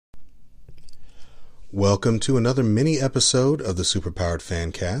Welcome to another mini episode of the Superpowered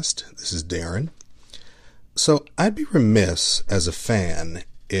Fancast. This is Darren. So I'd be remiss as a fan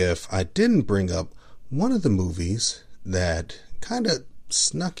if I didn't bring up one of the movies that kind of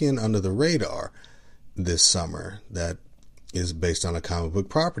snuck in under the radar this summer that is based on a comic book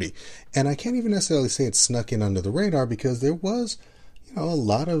property. And I can't even necessarily say it snuck in under the radar because there was, a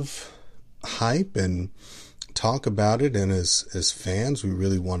lot of hype and talk about it. And as fans, we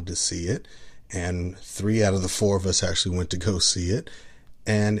really wanted to see it. And 3 out of the 4 of us actually went to go see it.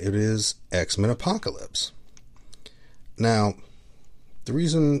 And it is X-Men Apocalypse. Now, the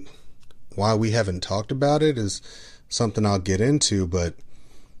reason why we haven't talked about it is something I'll get into, but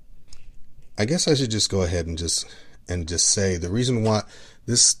I guess I should just go ahead and just say the reason why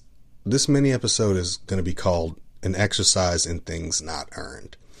this mini episode is going to be called An Exercise in Things Not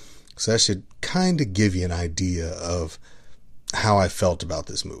Earned. So that should kind of give you an idea of how I felt about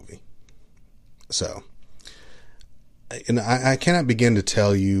this movie. So, and I cannot begin to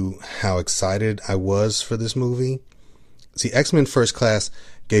tell you how excited I was for this movie. See, X-Men First Class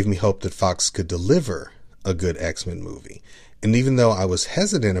gave me hope that Fox could deliver a good X-Men movie. And even though I was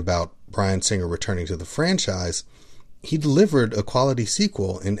hesitant about Bryan Singer returning to the franchise, he delivered a quality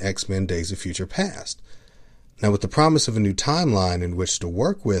sequel in X-Men Days of Future Past. Now, with the promise of a new timeline in which to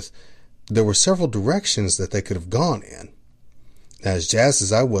work with, there were several directions that they could have gone in. Now, as jazzed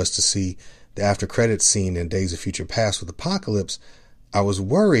as I was to see the after-credits scene in Days of Future Past with Apocalypse, I was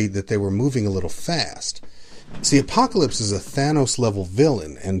worried that they were moving a little fast. See, Apocalypse is a Thanos-level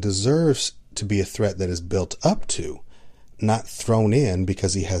villain and deserves to be a threat that is built up to, not thrown in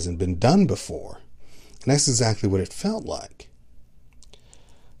because he hasn't been done before. And that's exactly what it felt like.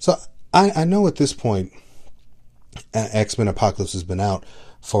 So, I know at this point, X-Men Apocalypse has been out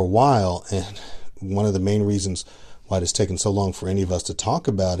for a while, and one of the main reasons why it has taken so long for any of us to talk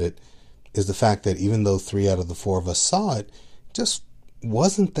about it is the fact that even though 3 out of the 4 of us saw it, just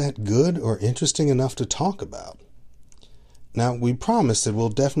wasn't that good or interesting enough to talk about. Now, we promise that we'll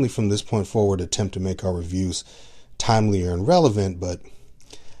definitely from this point forward attempt to make our reviews timelier and relevant, but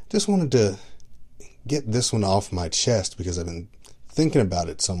just wanted to get this one off my chest because I've been thinking about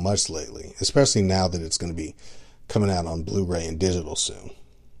it so much lately, especially now that it's going to be coming out on Blu-ray and digital soon.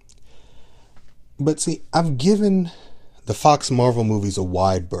 But see, I've given the Fox Marvel movies a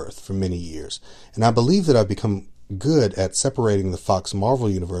wide berth for many years, and I believe that I've become good at separating the Fox Marvel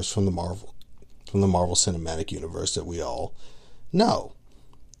universe from the Marvel Cinematic Universe that we all know.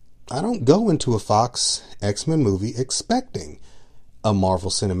 I don't go into a Fox X-Men movie expecting a Marvel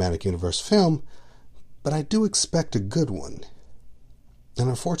Cinematic Universe film, but I do expect a good one. And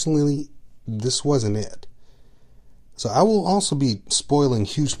unfortunately, this wasn't it. So I will also be spoiling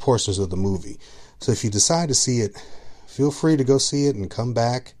huge portions of the movie. So if you decide to see it, feel free to go see it and come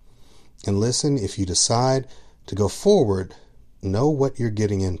back and listen. If you decide to go forward, know what you're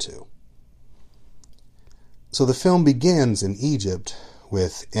getting into. So the film begins in Egypt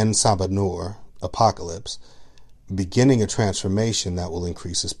with En-Sabah-Nur, Apocalypse, beginning a transformation that will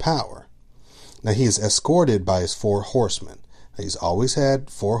increase his power. Now he is escorted by his 4 horsemen. Now, he's always had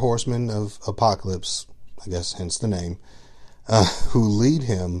 4 horsemen of Apocalypse, I guess hence the name, who lead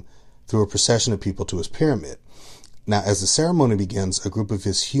him through a procession of people to his pyramid. Now, as the ceremony begins, a group of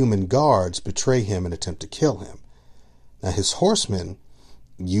his human guards betray him and attempt to kill him. Now, his horsemen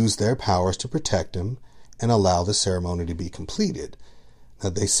use their powers to protect him and allow the ceremony to be completed.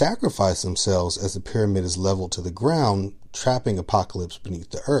 Now, they sacrifice themselves as the pyramid is leveled to the ground, trapping Apocalypse beneath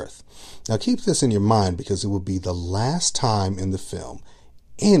the earth. Now, keep this in your mind because it will be the last time in the film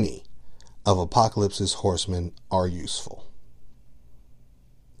any of Apocalypse's horsemen are useful.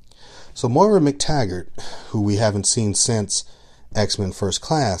 So Moira McTaggart, who we haven't seen since X-Men First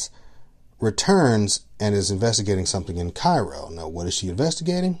Class, returns and is investigating something in Cairo. Now, what is she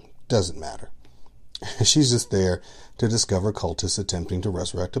investigating? Doesn't matter. She's just there to discover cultists attempting to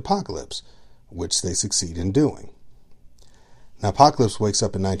resurrect Apocalypse, which they succeed in doing. Now, Apocalypse wakes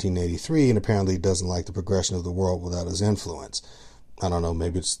up in 1983 and apparently doesn't like the progression of the world without his influence. I don't know,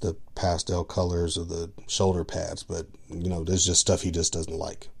 maybe it's the pastel colors or the shoulder pads, but, there's just stuff he just doesn't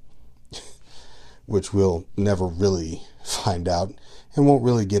like. Which we'll never really find out and won't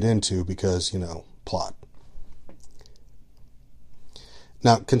really get into because, plot.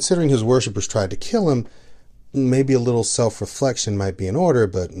 Now, considering his worshippers tried to kill him, maybe a little self-reflection might be in order,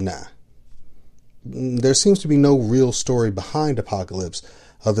 but nah. There seems to be no real story behind Apocalypse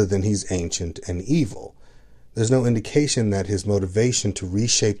other than he's ancient and evil. There's no indication that his motivation to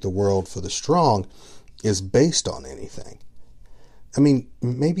reshape the world for the strong is based on anything. I mean,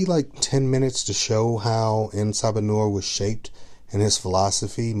 maybe like 10 minutes to show how En-Sabah-Nur was shaped and his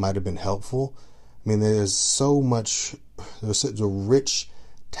philosophy might have been helpful, I mean, there's such a rich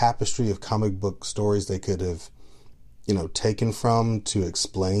tapestry of comic book stories they could have, taken from to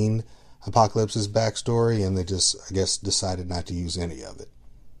explain Apocalypse's backstory, and they just, I guess, decided not to use any of it.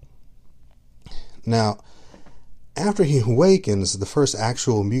 Now, after he awakens, the first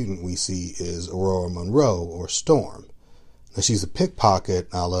actual mutant we see is Aurora Monroe, or Storm. Now, she's a pickpocket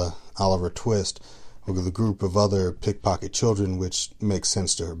a la Oliver Twist, with a group of other pickpocket children, which makes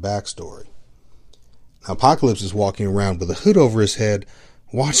sense to her backstory. Now, Apocalypse is walking around with a hood over his head,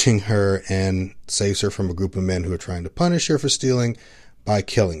 watching her, and saves her from a group of men who are trying to punish her for stealing by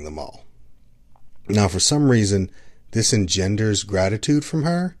killing them all. Now, for some reason, this engenders gratitude from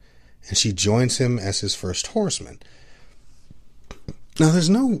her, and she joins him as his first horseman. Now, there's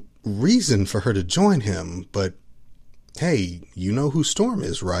no reason for her to join him, but hey, you know who Storm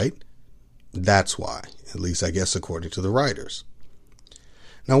is, right? That's why, at least I guess according to the writers.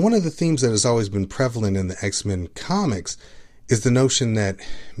 Now, one of the themes that has always been prevalent in the X-Men comics is the notion that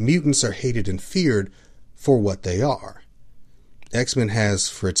mutants are hated and feared for what they are. X-Men has,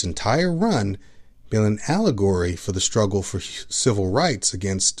 for its entire run, been an allegory for the struggle for civil rights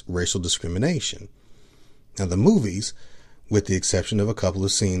against racial discrimination. Now, the movies, with the exception of a couple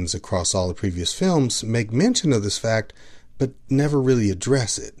of scenes across all the previous films, make mention of this fact, but never really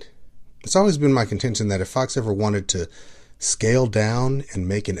address it. It's always been my contention that if Fox ever wanted to scale down and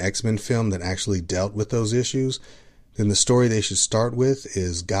make an X-Men film that actually dealt with those issues, then the story they should start with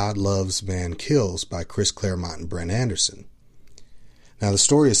is God Loves, Man Kills by Chris Claremont and Brent Anderson. Now, the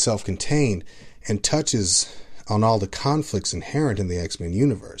story is self-contained and touches on all the conflicts inherent in the X-Men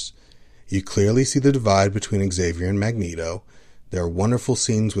universe. You clearly see the divide between Xavier and Magneto. There are wonderful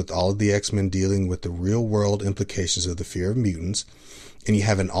scenes with all of the X-Men dealing with the real-world implications of the fear of mutants, and you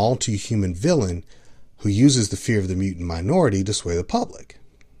have an all-too-human villain who uses the fear of the mutant minority to sway the public.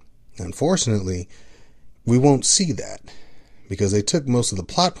 Unfortunately, we won't see that, because they took most of the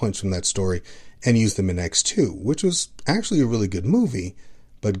plot points from that story and used them in X2, which was actually a really good movie,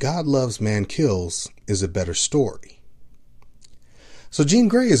 but God Loves, Man Kills is a better story. So Jean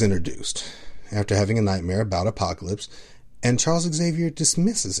Grey is introduced after having a nightmare about Apocalypse, and Charles Xavier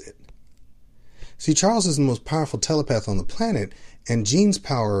dismisses it. See, Charles is the most powerful telepath on the planet, and Jean's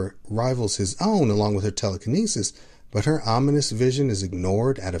power rivals his own along with her telekinesis, but her ominous vision is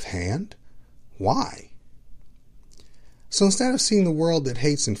ignored out of hand? Why? So instead of seeing the world that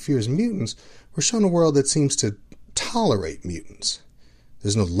hates and fears mutants, we're shown a world that seems to tolerate mutants.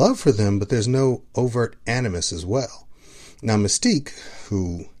 There's no love for them, but there's no overt animus as well. Now, Mystique,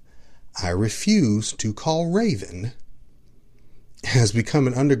 who I refuse to call Raven, has become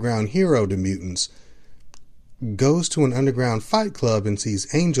an underground hero to mutants, goes to an underground fight club and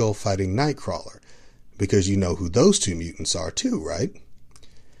sees Angel fighting Nightcrawler, because you know who those two mutants are too, right?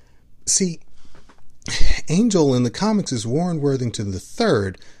 See, Angel in the comics is Warren Worthington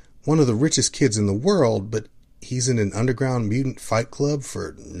III, one of the richest kids in the world, but he's in an underground mutant fight club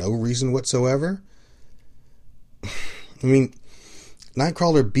for no reason whatsoever. I mean,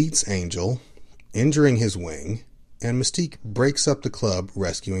 Nightcrawler beats Angel, injuring his wing, and Mystique breaks up the club,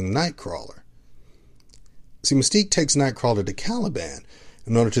 rescuing Nightcrawler. See, Mystique takes Nightcrawler to Caliban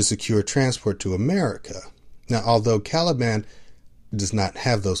in order to secure transport to America. Now, although Caliban does not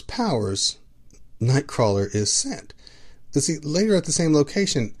have those powers, Nightcrawler is sent. But see, later at the same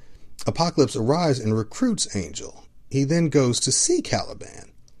location, Apocalypse arrives and recruits Angel. He then goes to see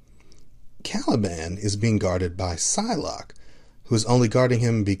Caliban. Caliban is being guarded by Psylocke, who is only guarding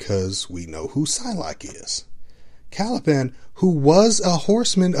him because we know who Psylocke is. Caliban, who was a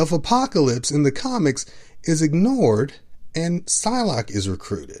horseman of Apocalypse in the comics, is ignored, and Psylocke is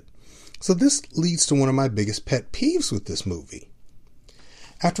recruited. So this leads to one of my biggest pet peeves with this movie.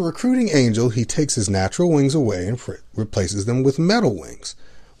 After recruiting Angel, he takes his natural wings away and replaces them with metal wings,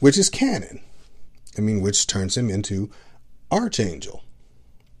 which is canon. Which turns him into Archangel.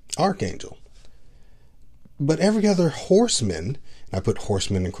 But every other horseman, and I put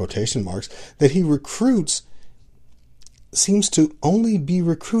horseman in quotation marks, that he recruits seems to only be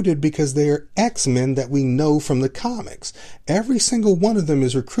recruited because they are X-Men that we know from the comics. Every single one of them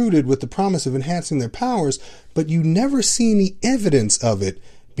is recruited with the promise of enhancing their powers, but you never see any evidence of it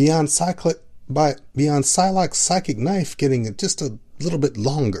beyond Psylocke's psychic knife getting just a little bit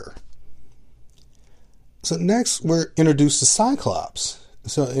longer. So next we're introduced to Cyclops.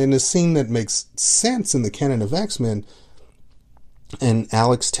 So in a scene that makes sense in the canon of X-Men, and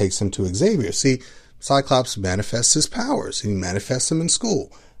Alex takes him to Xavier. See, Cyclops manifests his powers. He manifests them in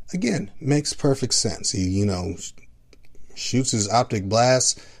school. Again, makes perfect sense. He, shoots his optic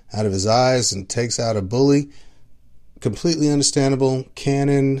blasts out of his eyes and takes out a bully. Completely understandable.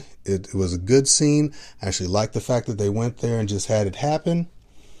 Canon. It was a good scene. I actually liked the fact that they went there and just had it happen.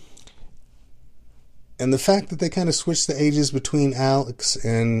 And the fact that they kind of switched the ages between Alex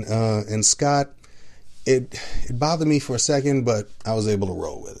and Scott, it bothered me for a second, but I was able to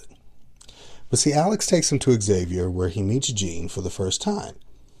roll with it. But see, Alex takes him to Xavier, where he meets Jean for the first time.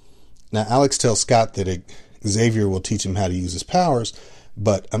 Now, Alex tells Scott that Xavier will teach him how to use his powers,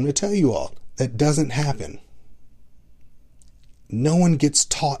 but I'm going to tell you all, that doesn't happen. No one gets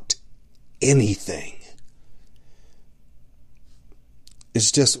taught anything.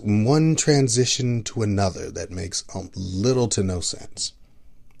 It's just one transition to another that makes little to no sense.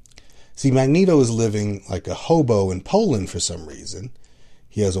 See, Magneto is living like a hobo in Poland for some reason.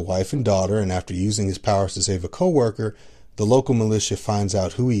 He has a wife and daughter, and after using his powers to save a coworker, the local militia finds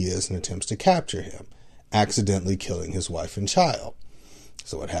out who he is and attempts to capture him, accidentally killing his wife and child.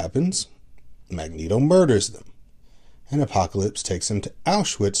 So what happens? Magneto murders them, and Apocalypse takes him to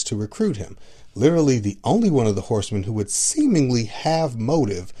Auschwitz to recruit him, literally the only one of the Horsemen who would seemingly have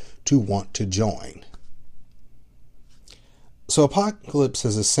motive to want to join. So Apocalypse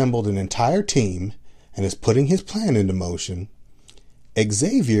has assembled an entire team and is putting his plan into motion.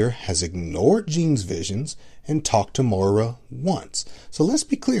 Xavier has ignored Jean's visions and talked to Moira once. So let's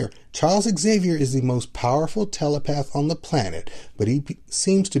be clear, Charles Xavier is the most powerful telepath on the planet, but he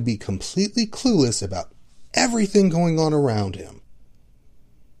seems to be completely clueless about everything going on around him.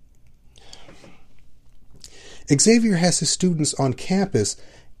 Xavier has his students on campus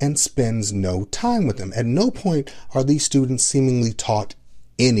and spends no time with them. At no point are these students seemingly taught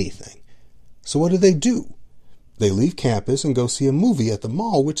anything. So what do? They leave campus and go see a movie at the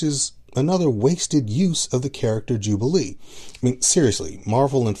mall, which is another wasted use of the character Jubilee. I mean, seriously,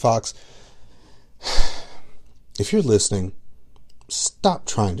 Marvel and Fox, if you're listening, stop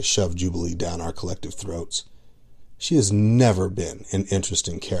trying to shove Jubilee down our collective throats. She has never been an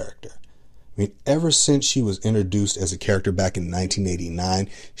interesting character. I mean, ever since she was introduced as a character back in 1989,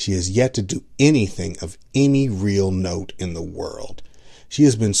 she has yet to do anything of any real note in the world. She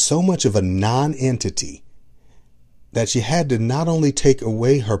has been so much of a non-entity that she had to not only take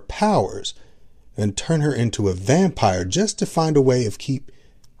away her powers and turn her into a vampire just to find a way of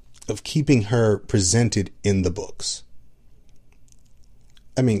keeping her presented in the books.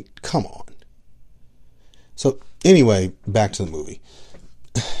 I mean, come on. So anyway, back to the movie.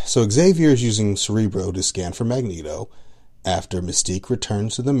 So Xavier is using Cerebro to scan for Magneto after Mystique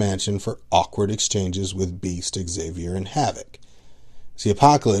returns to the mansion for awkward exchanges with Beast, Xavier, and Havoc. See,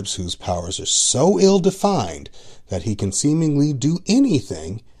 Apocalypse, whose powers are so ill-defined that he can seemingly do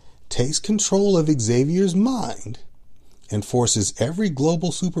anything, takes control of Xavier's mind and forces every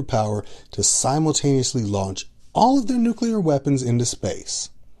global superpower to simultaneously launch all of their nuclear weapons into space.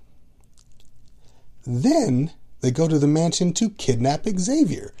 Then they go to the mansion to kidnap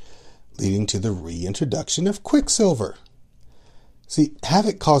Xavier, leading to the reintroduction of Quicksilver. See,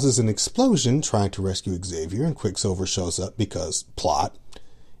 Havoc causes an explosion trying to rescue Xavier, and Quicksilver shows up because plot,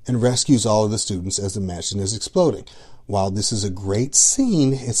 and rescues all of the students as the mansion is exploding. While this is a great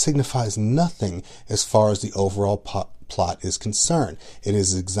scene, it signifies nothing as far as the overall plot is concerned. It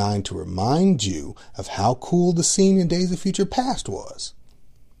is designed to remind you of how cool the scene in Days of Future Past was.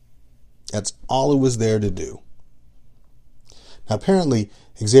 That's all it was there to do. Now, apparently,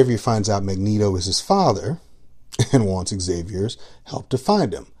 Xavier finds out Magneto is his father and wants Xavier's help to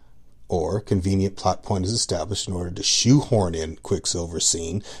find him. Or, a convenient plot point is established in order to shoehorn in Quicksilver's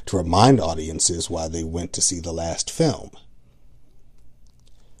scene to remind audiences why they went to see the last film.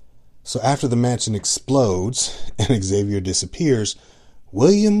 So after the mansion explodes and Xavier disappears,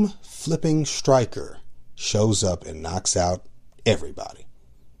 William Flipping Stryker shows up and knocks out everybody.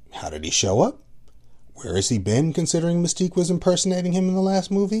 How did he show up? Where has he been, considering Mystique was impersonating him in the last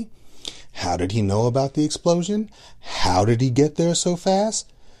movie? How did he know about the explosion? How did he get there so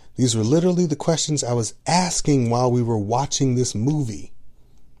fast? These were literally the questions I was asking while we were watching this movie.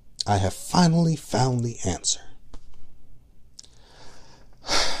 I have finally found the answer.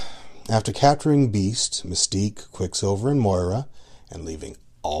 After capturing Beast, Mystique, Quicksilver, and Moira, and leaving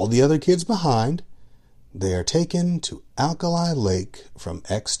all the other kids behind, they are taken to Alkali Lake from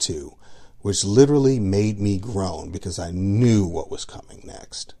X2, which literally made me groan because I knew what was coming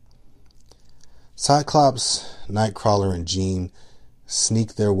next. Cyclops, Nightcrawler, and Jean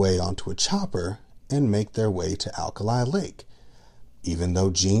sneak their way onto a chopper and make their way to Alkali Lake. Even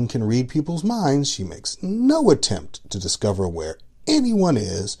though Jean can read people's minds, she makes no attempt to discover where anyone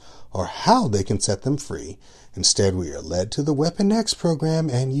is or how they can set them free. Instead, we are led to the Weapon X program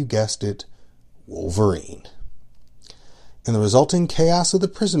and, you guessed it, Wolverine. In the resulting chaos of the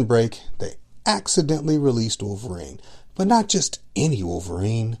prison break, they accidentally released Wolverine. But not just any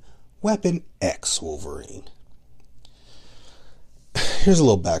Wolverine, Weapon X Wolverine. Here's a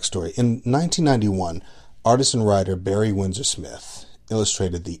little backstory. In 1991, artist and writer Barry Windsor Smith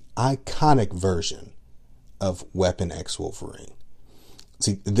illustrated the iconic version of Weapon X Wolverine.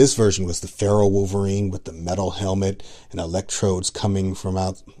 See, this version was the Feral Wolverine with the metal helmet and electrodes coming from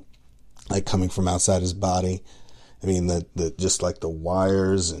outside his body. I mean, the just like the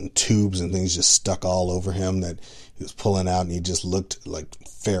wires and tubes and things just stuck all over him that he was pulling out, and he just looked like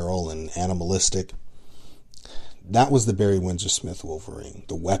feral and animalistic. That was the Barry Windsor Smith Wolverine,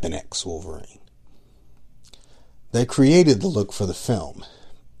 the Weapon X Wolverine. They created the look for the film,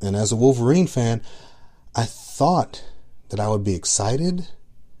 and as a Wolverine fan, I thought that I would be excited,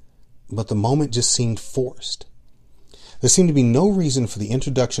 but the moment just seemed forced. There seemed to be no reason for the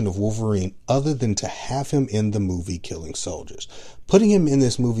introduction of Wolverine other than to have him in the movie killing soldiers. Putting him in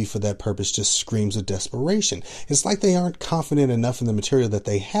this movie for that purpose just screams of desperation. It's like they aren't confident enough in the material that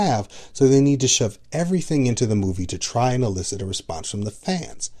they have, so they need to shove everything into the movie to try and elicit a response from the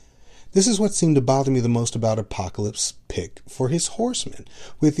fans. This is what seemed to bother me the most about Apocalypse's pick for his Horsemen.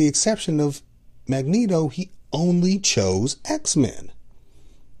 With the exception of Magneto, he only chose X-Men.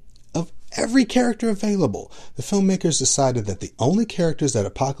 Of every character available, the filmmakers decided that the only characters that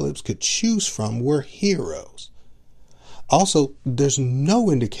Apocalypse could choose from were heroes. Also, there's no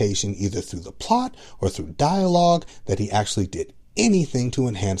indication either through the plot or through dialogue that he actually did anything to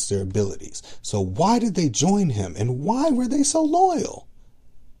enhance their abilities. So why did they join him, and why were they so loyal?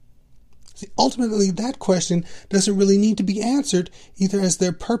 See, ultimately, that question doesn't really need to be answered, either as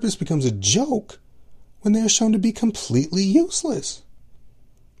their purpose becomes a joke when they are shown to be completely useless.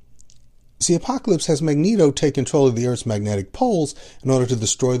 See, Apocalypse has Magneto take control of the Earth's magnetic poles in order to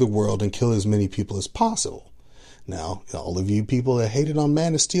destroy the world and kill as many people as possible. Now, all of you people that hated on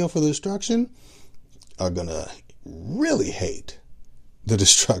Man of Steel for the destruction are going to really hate the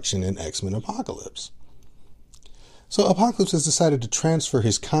destruction in X-Men Apocalypse. So Apocalypse has decided to transfer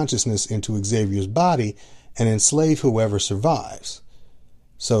his consciousness into Xavier's body and enslave whoever survives.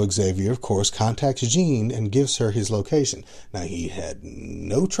 So Xavier, of course, contacts Jean and gives her his location. Now, he had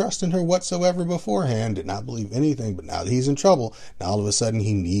no trust in her whatsoever beforehand, did not believe anything, but now that he's in trouble, now all of a sudden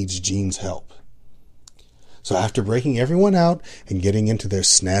he needs Jean's help. So after breaking everyone out and getting into their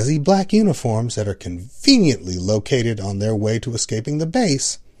snazzy black uniforms that are conveniently located on their way to escaping the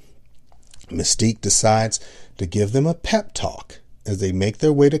base, Mystique decides to give them a pep talk as they make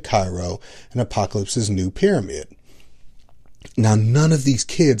their way to Cairo and Apocalypse's new pyramid. Now, none of these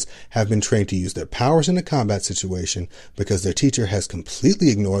kids have been trained to use their powers in a combat situation because their teacher has completely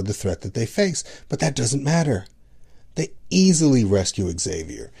ignored the threat that they face, but that doesn't matter. They easily rescue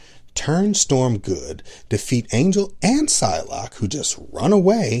Xavier, turn Storm good, defeat Angel and Psylocke, who just run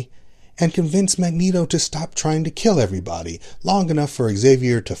away, and convince Magneto to stop trying to kill everybody long enough for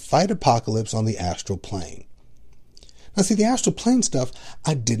Xavier to fight Apocalypse on the astral plane. Now, see, the astral plane stuff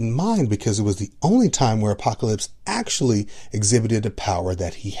I didn't mind because it was the only time where Apocalypse actually exhibited a power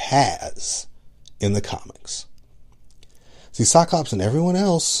that he has in the comics. See, Cyclops and everyone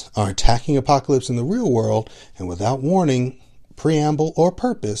else are attacking Apocalypse in the real world, and without warning, preamble, or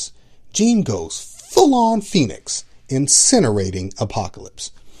purpose, Jean goes full-on Phoenix, incinerating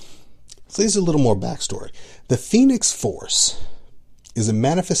Apocalypse. So here's a little more backstory. The Phoenix Force is a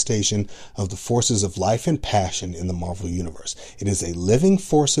manifestation of the forces of life and passion in the Marvel Universe. It is a living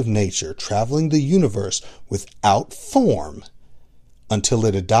force of nature traveling the universe without form until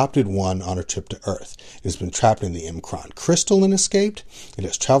it adopted one on a trip to Earth. It has been trapped in the M'Kraan crystal and escaped. It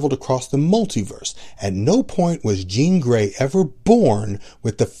has traveled across the multiverse. At no point was Jean Grey ever born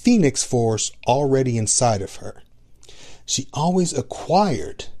with the Phoenix Force already inside of her. She always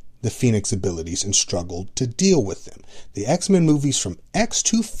acquired the Phoenix abilities and struggled to deal with them. The X-Men movies from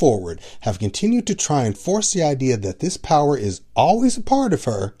X2 forward have continued to try and force the idea that this power is always a part of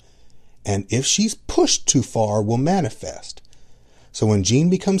her, and if she's pushed too far, will manifest. So when Jean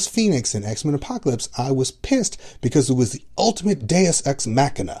becomes Phoenix in X-Men Apocalypse, I was pissed because it was the ultimate Deus Ex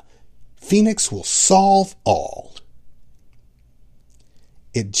Machina. Phoenix will solve all.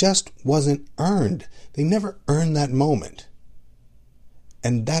 It just wasn't earned. They never earned that moment.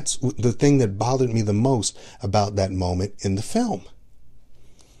 And that's the thing that bothered me the most about that moment in the film.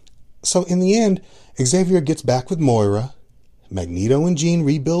 So in the end, Xavier gets back with Moira. Magneto and Jean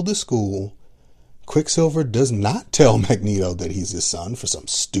rebuild the school. Quicksilver does not tell Magneto that he's his son for some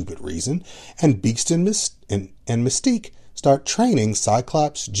stupid reason. And Beast and Mystique start training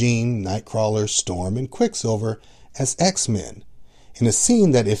Cyclops, Jean, Nightcrawler, Storm, and Quicksilver as X-Men, in a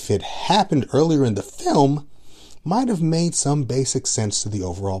scene that, if it happened earlier in the film, might have made some basic sense to the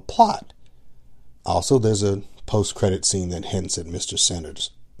overall plot. Also, there's a post-credit scene that hints at Mr.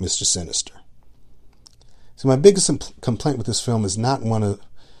 Mr. Sinister. So my biggest complaint with this film is not one of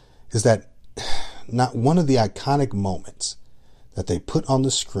the iconic moments that they put on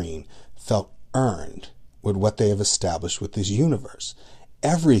the screen felt earned with what they have established with this universe.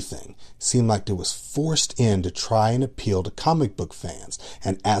 Everything seemed like it was forced in to try and appeal to comic book fans,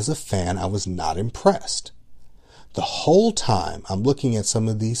 and as a fan, I was not impressed. The whole time I'm looking at some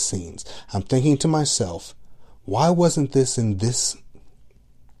of these scenes, I'm thinking to myself, why wasn't this in this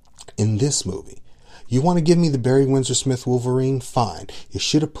movie? You want to give me the Barry Windsor Smith Wolverine? Fine. You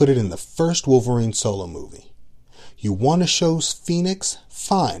should have put it in the first Wolverine solo movie. You want to show Phoenix?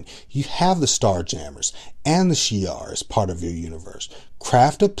 Fine. You have the Starjammers and the Shi'ar as part of your universe.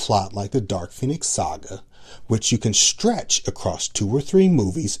 Craft a plot like the Dark Phoenix saga, which you can stretch across 2 or 3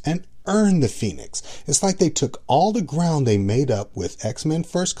 movies and earn the Phoenix. It's like they took all the ground they made up with X-Men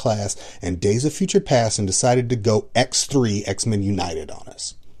First Class and Days of Future Past and decided to go X3, X-Men United on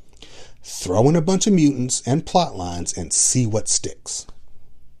us. Throw in a bunch of mutants and plot lines and see what sticks.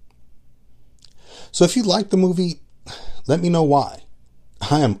 So if you like the movie, let me know why.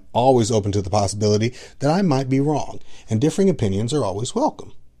 I am always open to the possibility that I might be wrong, and differing opinions are always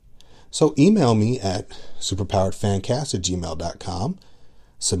welcome. So email me at superpoweredfancast@gmail.com.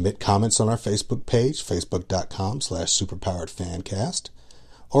 Submit comments on our Facebook page, facebook.com/superpoweredfancast.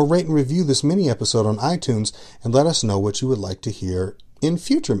 Or rate and review this mini episode on iTunes and let us know what you would like to hear in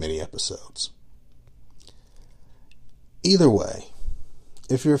future mini episodes. Either way,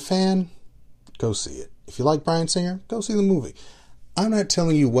 if you're a fan, go see it. If you like Bryan Singer, go see the movie. I'm not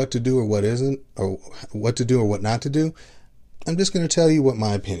telling you what to do or what isn't, or what to do or what not to do. I'm just going to tell you what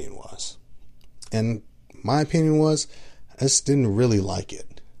my opinion was. And my opinion was, I just didn't really like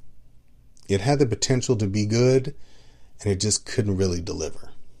it. It had the potential to be good, and it just couldn't really deliver.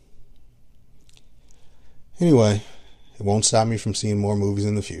 Anyway, it won't stop me from seeing more movies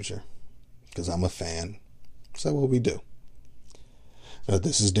in the future, because I'm a fan. So what we do.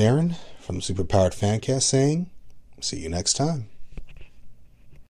 This is Darren from Superpowered Fancast saying, see you next time.